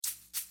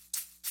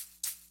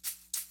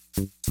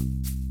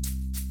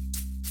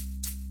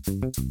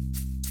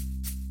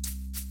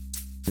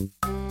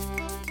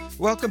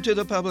Welcome to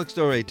The Public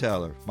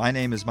Storyteller. My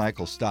name is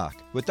Michael Stock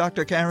with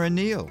Dr. Karen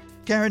Neal.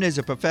 Karen is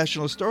a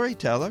professional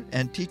storyteller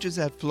and teaches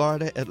at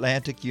Florida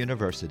Atlantic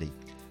University.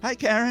 Hi,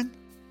 Karen.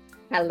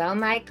 Hello,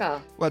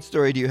 Michael. What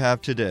story do you have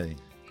today?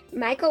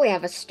 Michael, we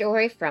have a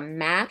story from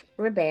Matt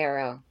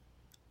Ribeiro.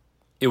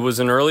 It was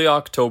an early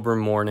October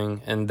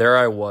morning, and there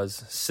I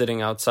was,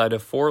 sitting outside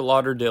of Fort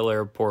Lauderdale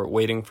Airport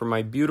waiting for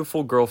my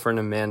beautiful girlfriend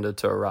Amanda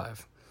to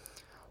arrive.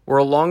 We're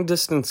a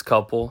long-distance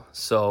couple,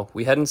 so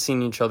we hadn't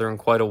seen each other in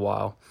quite a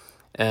while,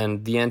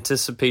 and the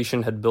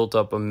anticipation had built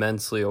up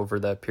immensely over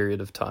that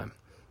period of time.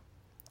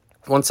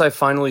 Once I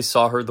finally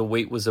saw her, the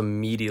wait was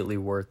immediately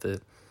worth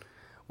it.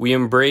 We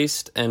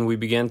embraced, and we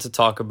began to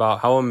talk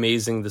about how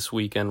amazing this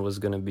weekend was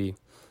going to be.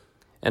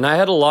 And I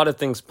had a lot of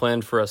things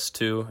planned for us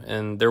too,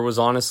 and there was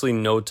honestly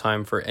no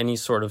time for any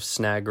sort of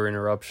snag or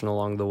interruption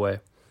along the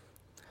way.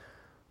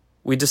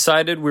 We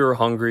decided we were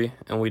hungry,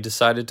 and we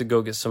decided to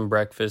go get some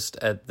breakfast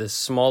at this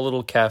small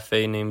little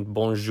cafe named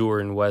Bonjour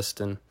in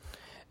Weston.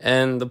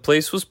 And the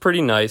place was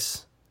pretty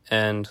nice,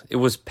 and it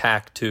was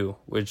packed too,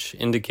 which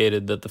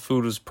indicated that the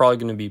food was probably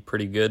going to be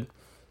pretty good.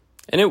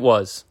 And it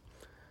was.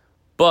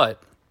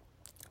 But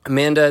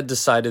Amanda had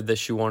decided that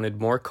she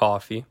wanted more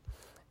coffee,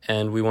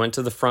 and we went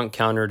to the front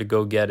counter to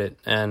go get it,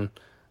 and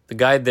the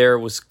guy there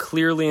was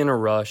clearly in a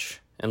rush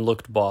and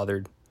looked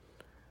bothered.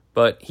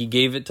 But he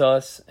gave it to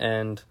us,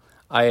 and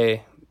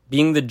I,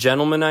 being the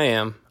gentleman I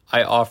am,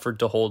 I offered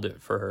to hold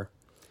it for her.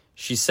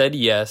 She said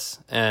yes,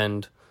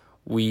 and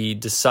we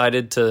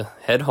decided to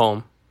head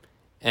home,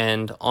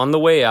 and on the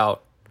way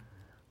out,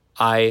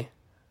 I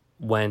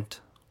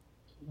went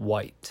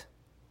white.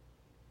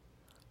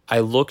 I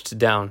looked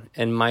down,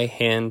 and my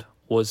hand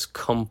was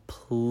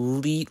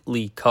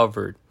completely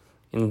covered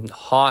in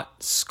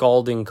hot,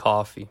 scalding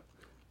coffee.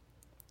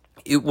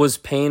 It was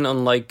pain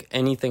unlike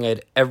anything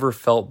I'd ever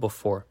felt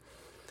before.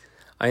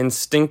 I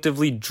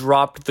instinctively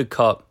dropped the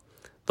cup.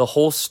 The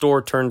whole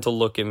store turned to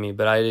look at me,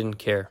 but I didn't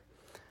care.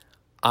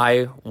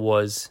 I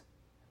was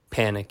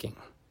panicking.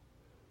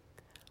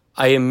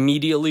 I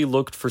immediately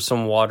looked for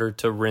some water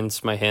to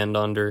rinse my hand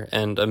under,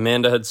 and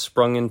Amanda had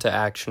sprung into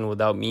action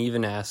without me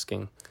even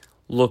asking,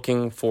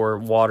 looking for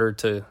water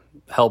to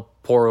help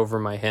pour over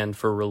my hand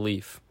for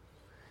relief.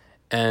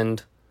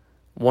 And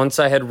once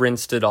I had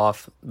rinsed it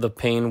off, the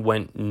pain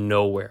went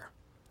nowhere.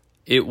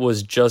 It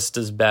was just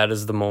as bad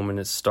as the moment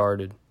it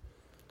started.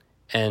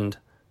 And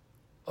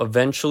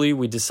eventually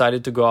we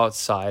decided to go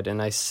outside,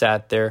 and I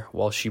sat there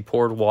while she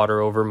poured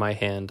water over my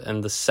hand,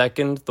 and the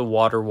second the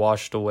water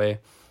washed away,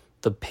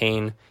 the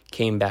pain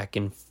came back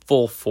in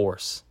full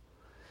force.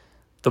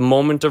 The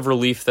moment of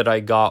relief that I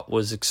got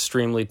was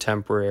extremely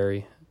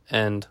temporary,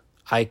 and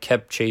I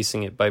kept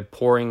chasing it by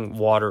pouring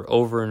water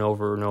over and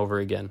over and over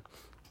again.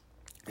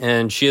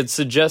 And she had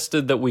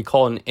suggested that we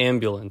call an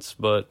ambulance,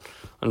 but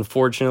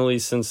unfortunately,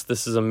 since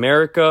this is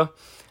America,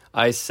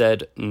 I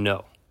said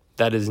no,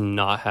 that is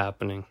not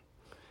happening.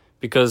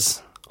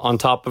 Because on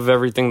top of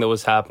everything that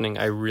was happening,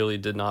 I really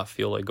did not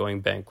feel like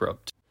going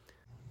bankrupt.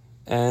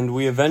 And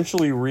we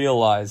eventually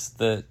realized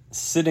that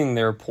sitting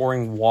there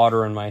pouring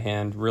water in my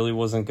hand really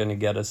wasn't going to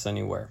get us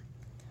anywhere.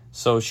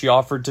 So she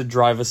offered to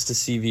drive us to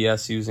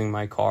CVS using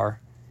my car,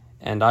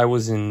 and I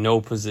was in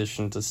no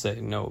position to say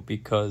no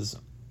because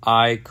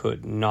I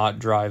could not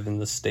drive in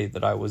the state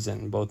that I was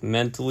in, both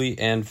mentally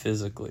and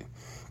physically.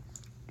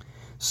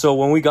 So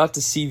when we got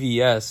to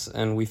CVS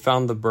and we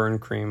found the burn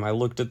cream, I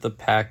looked at the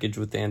package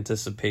with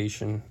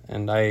anticipation,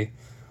 and I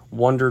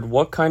wondered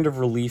what kind of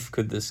relief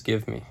could this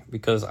give me,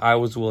 because I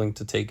was willing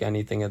to take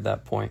anything at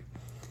that point.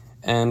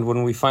 And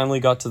when we finally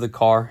got to the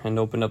car and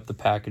opened up the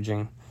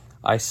packaging,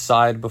 I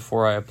sighed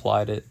before I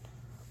applied it,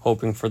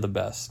 hoping for the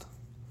best.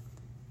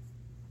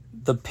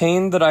 The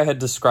pain that I had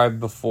described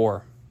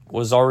before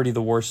was already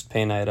the worst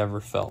pain I had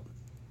ever felt.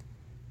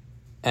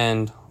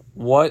 And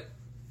what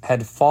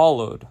had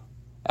followed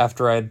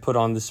after I had put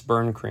on this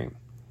burn cream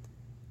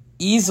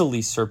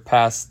easily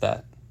surpassed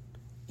that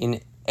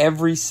in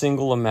every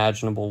single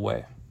imaginable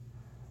way.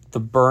 The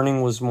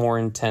burning was more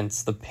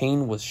intense, the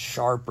pain was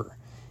sharper,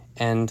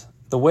 and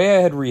the way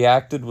I had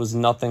reacted was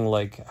nothing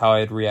like how I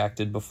had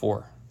reacted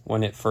before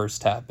when it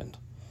first happened.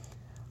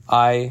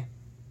 I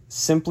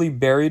simply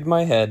buried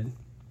my head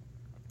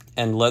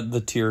and let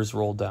the tears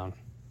roll down.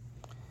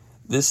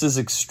 This is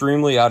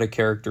extremely out of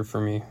character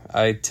for me.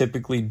 I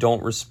typically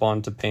don't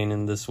respond to pain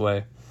in this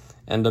way,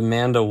 and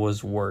Amanda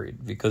was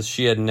worried because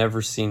she had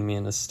never seen me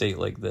in a state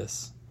like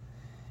this.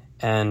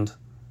 And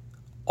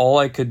all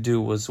I could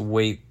do was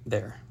wait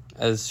there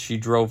as she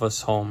drove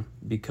us home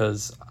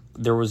because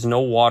there was no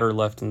water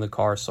left in the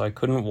car, so I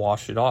couldn't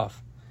wash it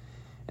off.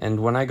 And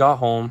when I got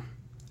home,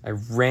 I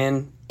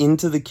ran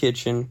into the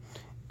kitchen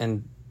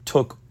and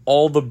took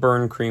all the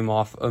burn cream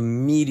off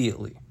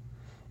immediately.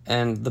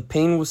 And the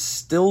pain was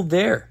still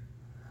there.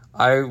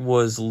 I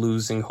was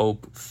losing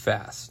hope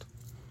fast.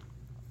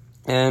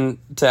 And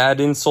to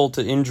add insult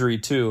to injury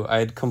too, I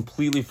had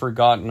completely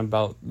forgotten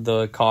about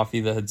the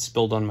coffee that had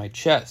spilled on my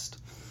chest.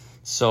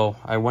 So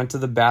I went to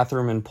the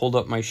bathroom and pulled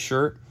up my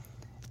shirt,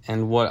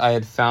 and what I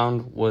had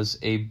found was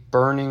a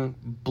burning,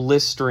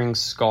 blistering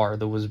scar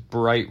that was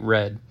bright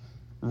red,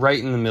 right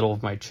in the middle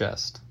of my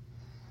chest.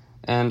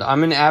 And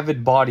I'm an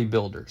avid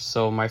bodybuilder,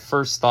 so my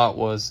first thought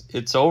was,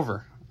 it's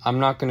over. I'm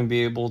not going to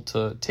be able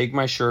to take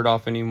my shirt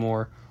off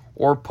anymore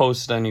or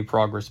post any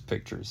progress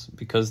pictures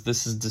because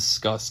this is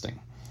disgusting.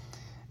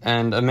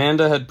 And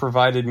Amanda had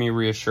provided me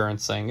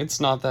reassurance saying,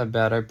 it's not that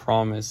bad, I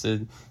promise.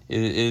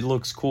 It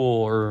looks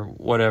cool or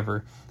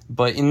whatever.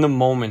 But in the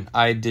moment,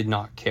 I did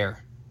not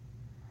care.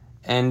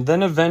 And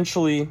then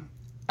eventually,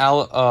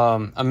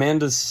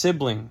 Amanda's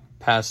sibling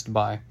passed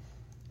by,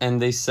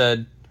 and they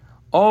said,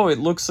 oh, it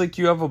looks like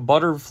you have a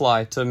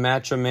butterfly to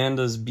match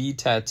Amanda's bee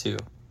tattoo.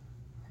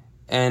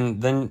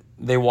 And then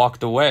they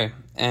walked away,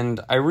 and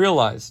I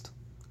realized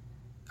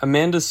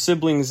Amanda's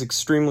sibling is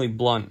extremely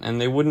blunt,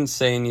 and they wouldn't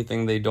say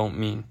anything they don't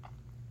mean.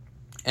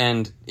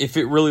 And if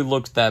it really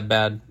looked that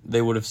bad,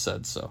 they would have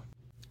said so.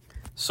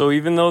 So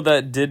even though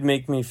that did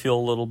make me feel a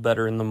little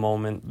better in the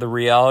moment, the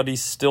reality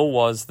still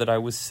was that I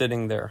was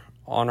sitting there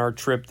on our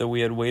trip that we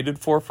had waited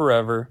for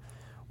forever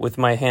with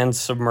my hands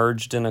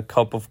submerged in a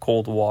cup of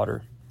cold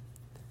water.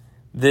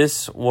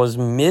 This was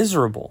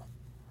miserable.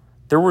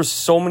 There were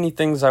so many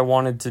things I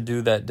wanted to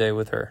do that day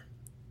with her,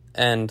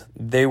 and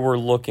they were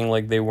looking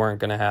like they weren't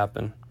going to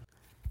happen.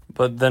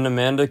 But then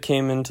Amanda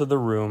came into the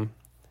room,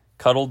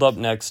 cuddled up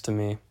next to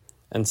me,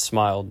 and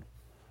smiled.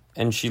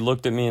 And she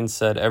looked at me and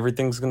said,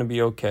 everything's going to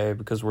be okay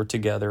because we're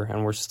together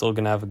and we're still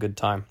going to have a good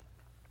time.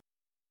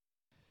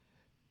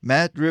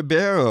 Matt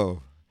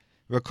Ribeiro,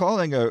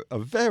 recalling a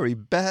very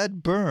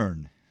bad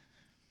burn.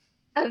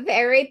 A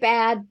very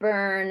bad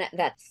burn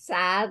that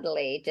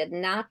sadly did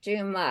not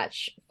do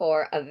much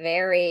for a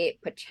very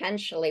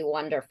potentially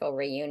wonderful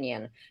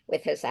reunion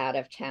with his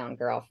out-of-town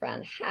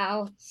girlfriend.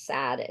 How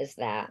sad is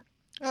that?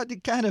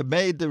 It kind of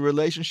made the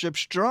relationship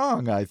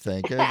strong, I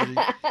think.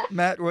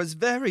 Matt was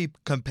very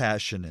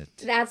compassionate.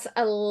 That's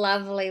a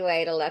lovely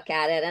way to look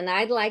at it. And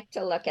I'd like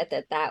to look at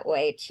it that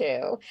way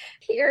too.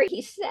 Here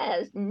he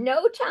says,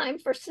 no time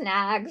for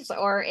snags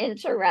or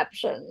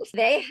interruptions.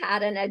 They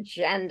had an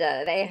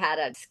agenda. They had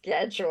a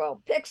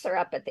schedule. Picks her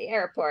up at the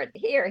airport.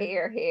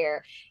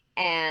 Here.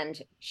 And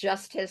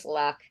just his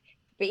luck,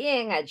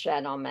 being a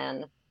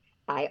gentleman,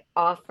 I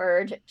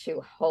offered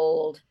to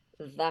hold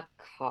the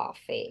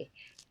coffee.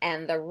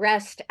 And the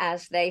rest,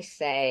 as they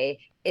say,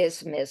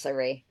 is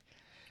misery.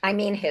 I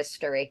mean,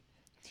 history.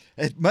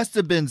 It must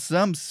have been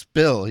some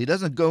spill. He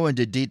doesn't go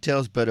into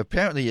details, but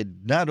apparently it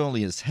not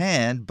only his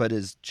hand, but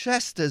his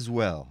chest as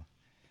well.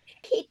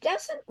 He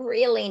doesn't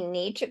really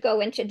need to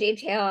go into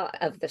detail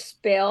of the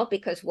spill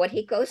because what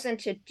he goes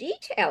into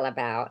detail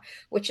about,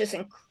 which is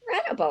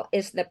incredible,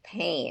 is the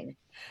pain.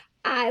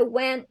 I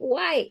went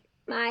white.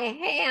 My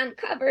hand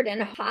covered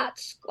in hot,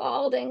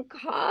 scalding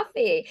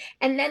coffee.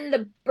 And then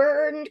the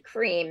burned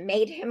cream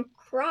made him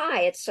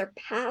cry. It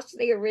surpassed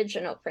the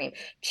original cream.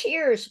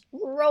 Tears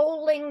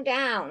rolling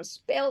down,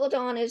 spilled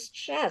on his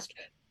chest,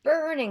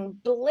 burning,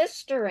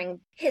 blistering.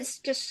 His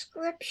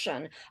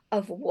description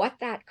of what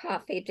that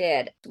coffee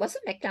did.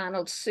 Wasn't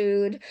McDonald's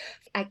sued?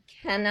 I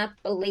cannot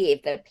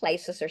believe that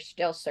places are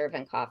still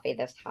serving coffee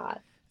this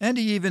hot. And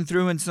he even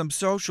threw in some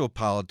social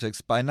politics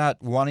by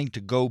not wanting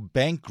to go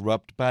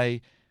bankrupt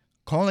by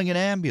calling an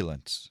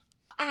ambulance.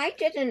 I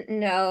didn't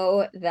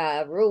know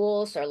the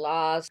rules or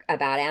laws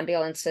about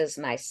ambulances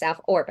myself,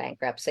 or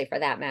bankruptcy for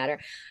that matter.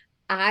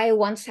 I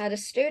once had a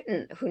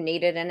student who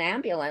needed an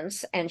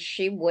ambulance and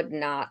she would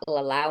not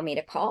allow me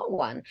to call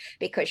one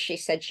because she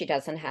said she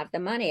doesn't have the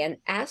money. And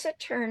as it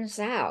turns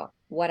out,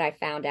 what I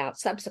found out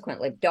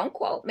subsequently, don't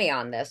quote me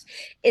on this,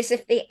 is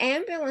if the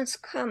ambulance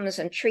comes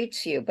and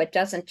treats you but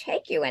doesn't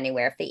take you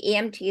anywhere, if the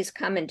EMTs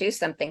come and do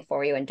something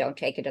for you and don't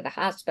take you to the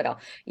hospital,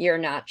 you're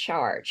not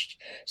charged.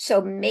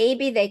 So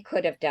maybe they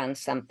could have done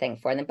something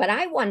for them. But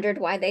I wondered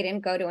why they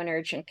didn't go to an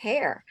urgent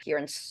care. You're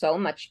in so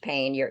much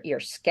pain, you're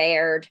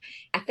scared.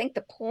 I think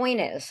the point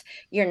is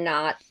you're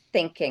not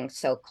thinking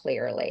so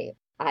clearly.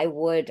 I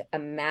would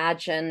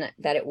imagine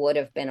that it would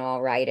have been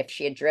all right if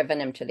she had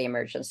driven him to the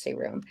emergency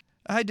room.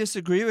 I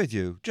disagree with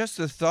you. Just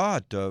the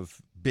thought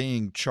of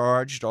being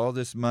charged all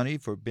this money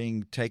for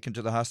being taken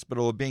to the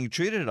hospital or being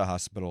treated at a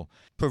hospital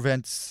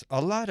prevents a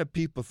lot of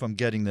people from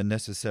getting the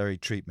necessary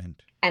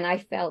treatment. And I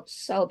felt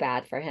so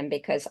bad for him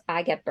because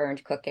I get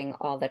burned cooking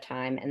all the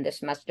time, and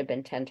this must have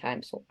been 10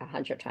 times,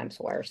 100 times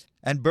worse.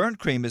 And burn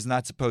cream is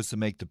not supposed to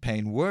make the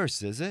pain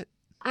worse, is it?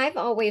 I've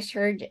always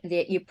heard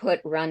that you put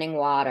running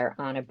water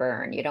on a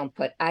burn. You don't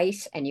put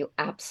ice, and you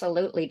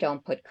absolutely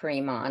don't put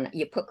cream on.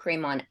 You put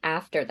cream on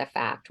after the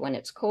fact when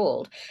it's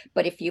cold.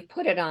 But if you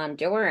put it on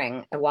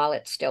during, while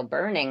it's still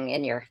burning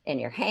in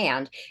your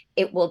hand,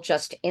 it will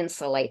just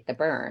insulate the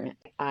burn.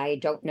 I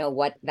don't know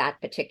what that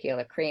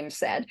particular cream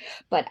said,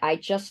 but I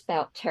just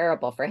felt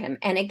terrible for him.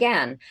 And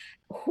again,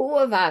 who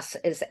of us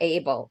is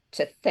able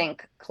to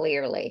think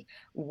clearly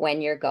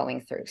when you're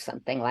going through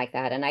something like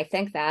that? And I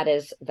think that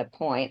is the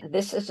point.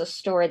 This is a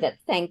story that,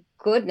 thank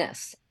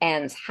goodness,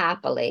 ends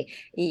happily.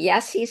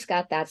 Yes, he's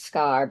got that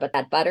scar, but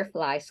that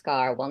butterfly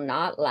scar will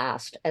not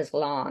last as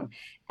long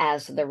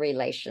as the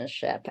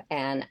relationship.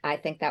 And I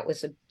think that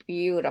was a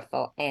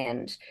beautiful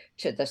end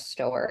to the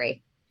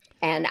story.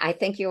 And I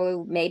think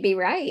you may be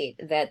right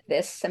that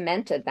this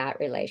cemented that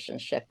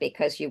relationship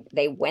because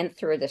they went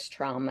through this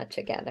trauma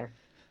together.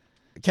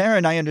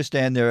 Karen, I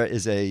understand there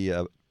is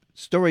a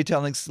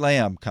storytelling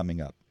slam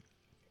coming up.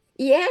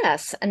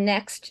 Yes,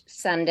 next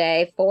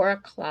Sunday, 4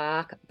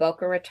 o'clock,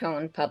 Boca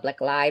Raton Public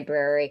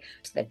Library,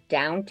 the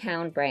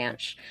downtown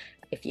branch.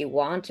 If you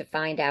want to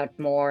find out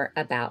more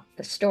about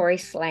the Story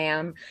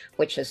Slam,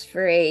 which is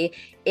free,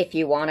 if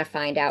you want to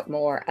find out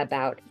more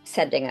about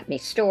sending me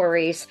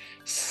stories,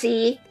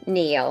 see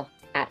Neil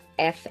at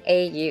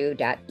fau.edu.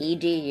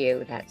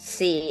 That's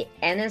C,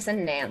 N as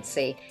in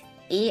Nancy,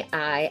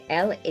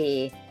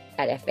 EILE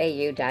at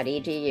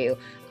fau.edu.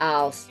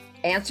 I'll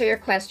answer your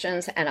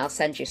questions, and I'll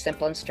send you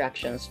simple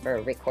instructions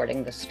for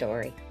recording the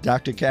story.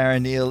 Dr.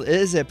 Karen Neal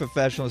is a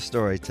professional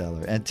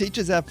storyteller and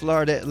teaches at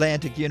Florida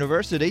Atlantic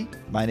University.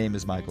 My name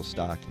is Michael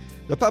Stock.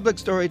 The Public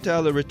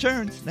Storyteller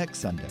returns next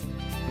Sunday.